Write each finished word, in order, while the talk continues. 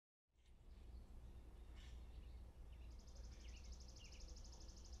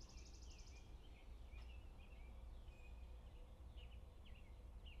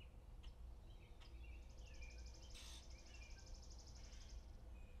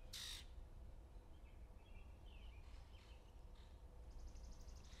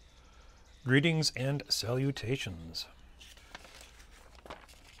Greetings and salutations.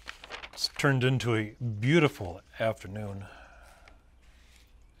 It's turned into a beautiful afternoon,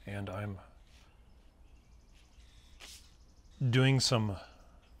 and I'm doing some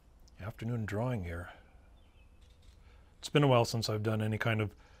afternoon drawing here. It's been a while since I've done any kind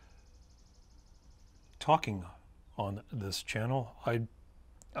of talking on this channel.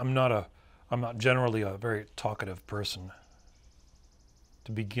 I'm not generally a very talkative person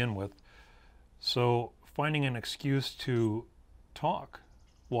to begin with, so finding an excuse to talk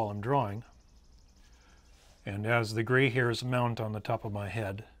while I'm drawing, and as the gray hairs mount on the top of my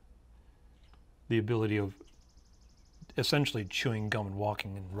head, the ability of essentially chewing gum and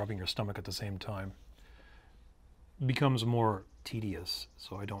walking and rubbing your stomach at the same time becomes more tedious,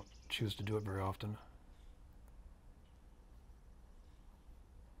 so I don't choose to do it very often.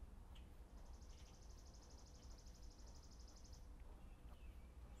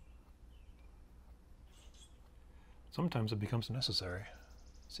 Sometimes it becomes necessary.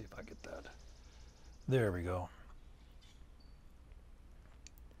 Let's see if I get that. There we go.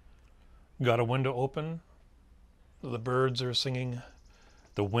 Got a window open. The birds are singing.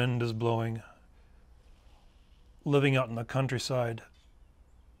 The wind is blowing. Living out in the countryside,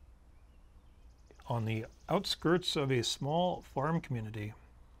 on the outskirts of a small farm community,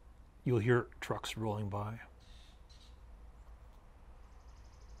 you'll hear trucks rolling by.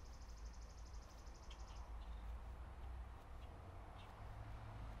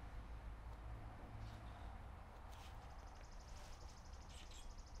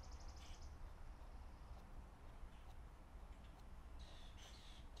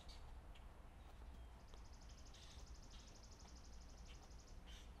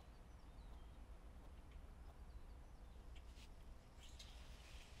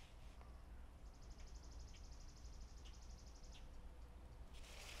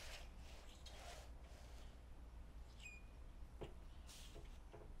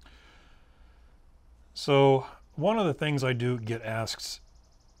 So one of the things I do get asked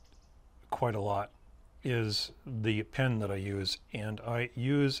quite a lot is the pen that I use, and I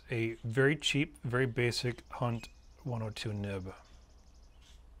use a very cheap, very basic Hunt 102 nib.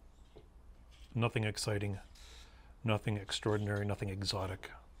 Nothing exciting, nothing extraordinary, nothing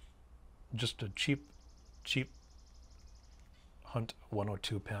exotic. Just a cheap Hunt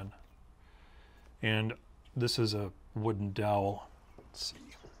 102 pen. And this is a wooden dowel. Let's see.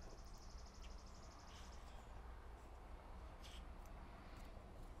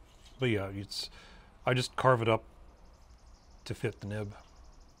 But yeah, I just carve it up to fit the nib.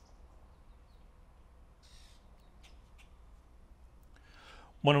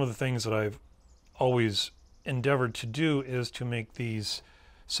 One of the things that I've always endeavored to do is to make these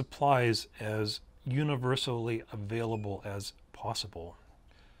supplies as universally available as possible.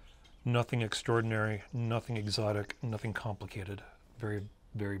 Nothing extraordinary, nothing exotic, nothing complicated. Very,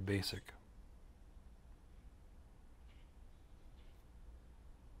 very basic.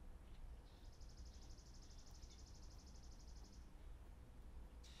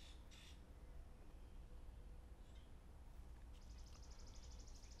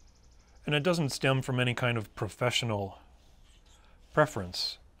 And it doesn't stem from any kind of professional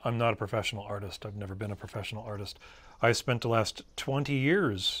preference. I'm not a professional artist. I've never been a professional artist. I spent the last 20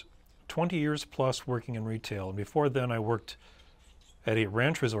 years plus working in retail. And before then I worked at a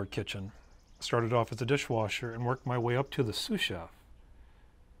ranch resort kitchen. Started off as a dishwasher and worked my way up to the sous chef.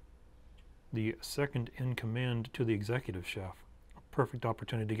 The second in command to the executive chef. A perfect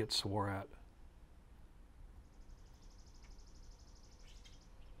opportunity to get swore at.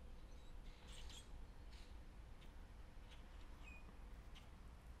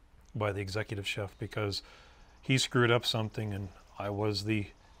 By the executive chef because he screwed up something and I was the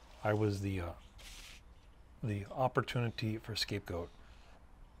opportunity for scapegoat.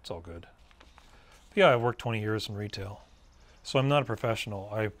 It's all good. But yeah, I've worked 20 years in retail, so I'm not a professional.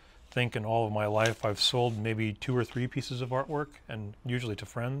 I think in all of my life I've sold maybe 2 or 3 pieces of artwork, and usually to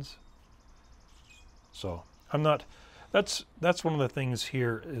friends. So I'm not. That's one of the things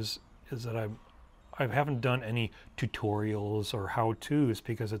here is that I haven't done any tutorials or how-tos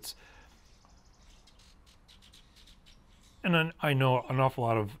because it's, and I know an awful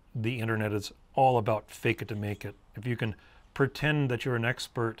lot of the internet is all about fake it to make it. If you can pretend that you're an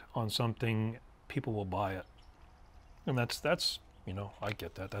expert on something, people will buy it. And that's you know, I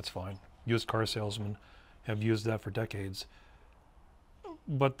get that, that's fine. Used car salesmen have used that for decades.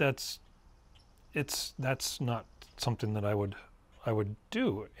 But that's not something that I would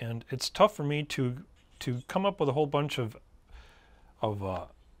do, and it's tough for me to come up with a whole bunch of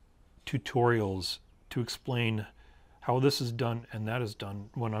tutorials to explain how this is done and that is done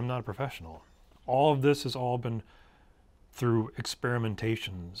when I'm not a professional. All of this has all been through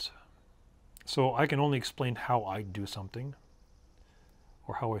experimentations. So I can only explain how I do something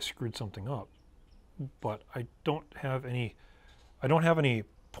or how I screwed something up. But I don't have any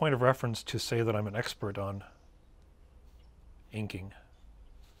point of reference to say that I'm an expert on inking.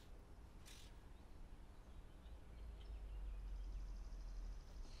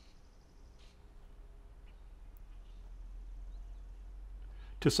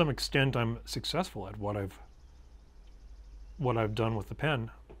 To some extent, I'm successful at what I've done with the pen,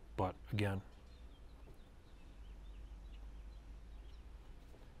 but again,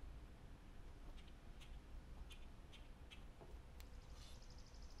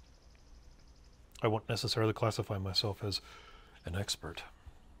 I won't necessarily classify myself as an expert.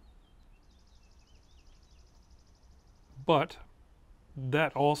 But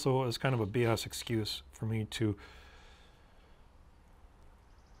that also is kind of a BS excuse for me to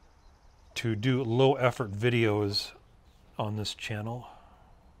do low effort videos on this channel.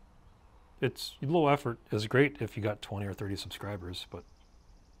 It's low effort is great if you got 20 or 30 subscribers, but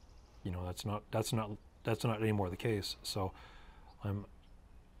you know, that's not anymore the case. So I'm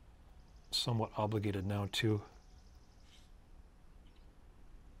somewhat obligated now to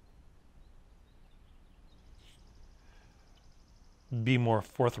be more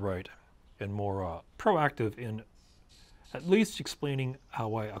forthright and more proactive in at least explaining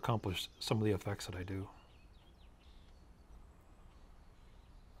how I accomplish some of the effects that I do.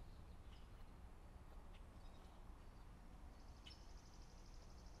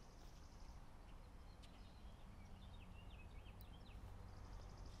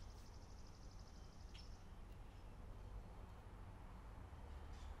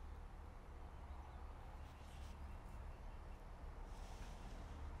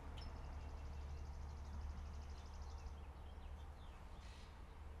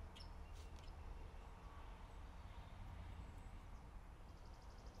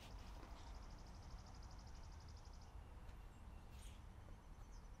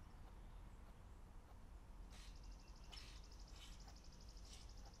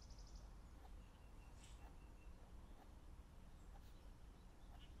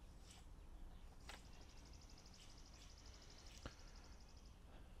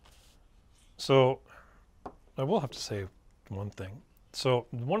 So I will have to say one thing. So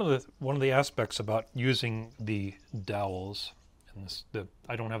one of the aspects about using the dowels, and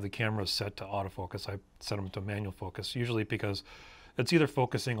I don't have the camera set to autofocus. I set them to manual focus, usually because it's either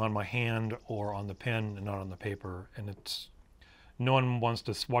focusing on my hand or on the pen and not on the paper. And no one wants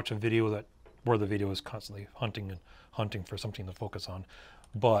to watch a video where the video is constantly hunting for something to focus on.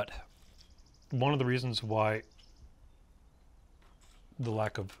 But one of the reasons why the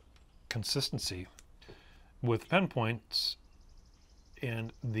lack of consistency with pen points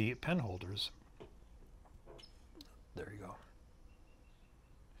and the pen holders, there you go,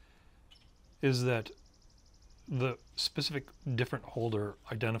 is that the specific different holder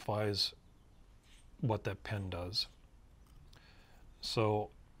identifies what that pen does. So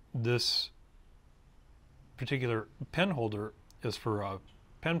this particular pen holder is for a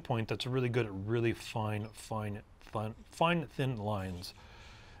pen point that's really good at really fine thin lines.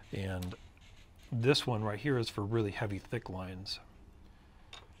 And this one right here is for really heavy, thick lines.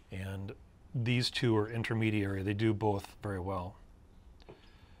 And these two are intermediary. They do both very well.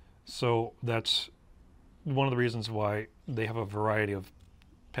 So that's one of the reasons why they have a variety of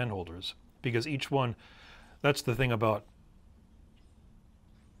pen holders, because each one, that's the thing about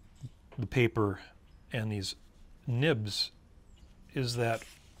the paper and these nibs, is that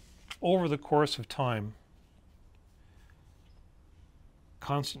over the course of time,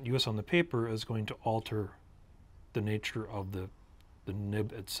 constant use on the paper is going to alter the nature of the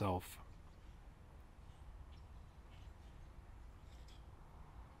nib itself.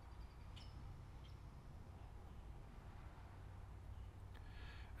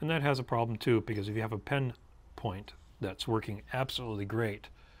 And that has a problem too, because if you have a pen point that's working absolutely great,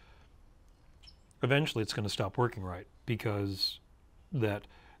 eventually it's going to stop working right, because that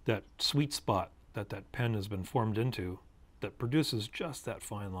sweet spot that pen has been formed into that produces just that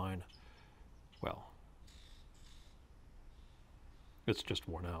fine line, well, it's just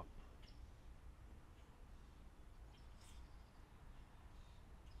worn out.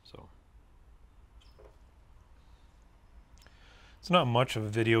 So it's not much of a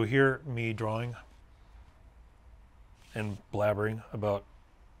video here, me drawing and blabbering about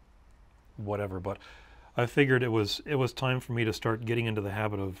whatever, but I figured it was time for me to start getting into the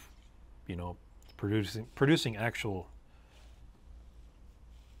habit of, you know, producing actual,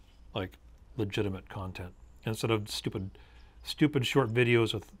 like, legitimate content. instead of stupid short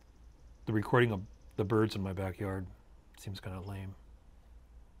videos with the recording of the birds in my backyard. Seems kind of lame.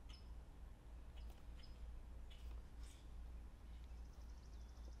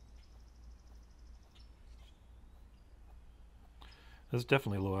 It's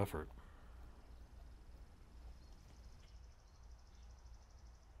definitely low effort.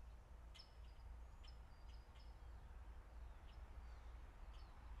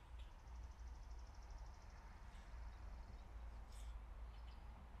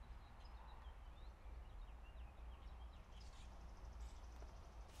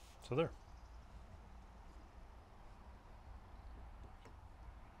 So there.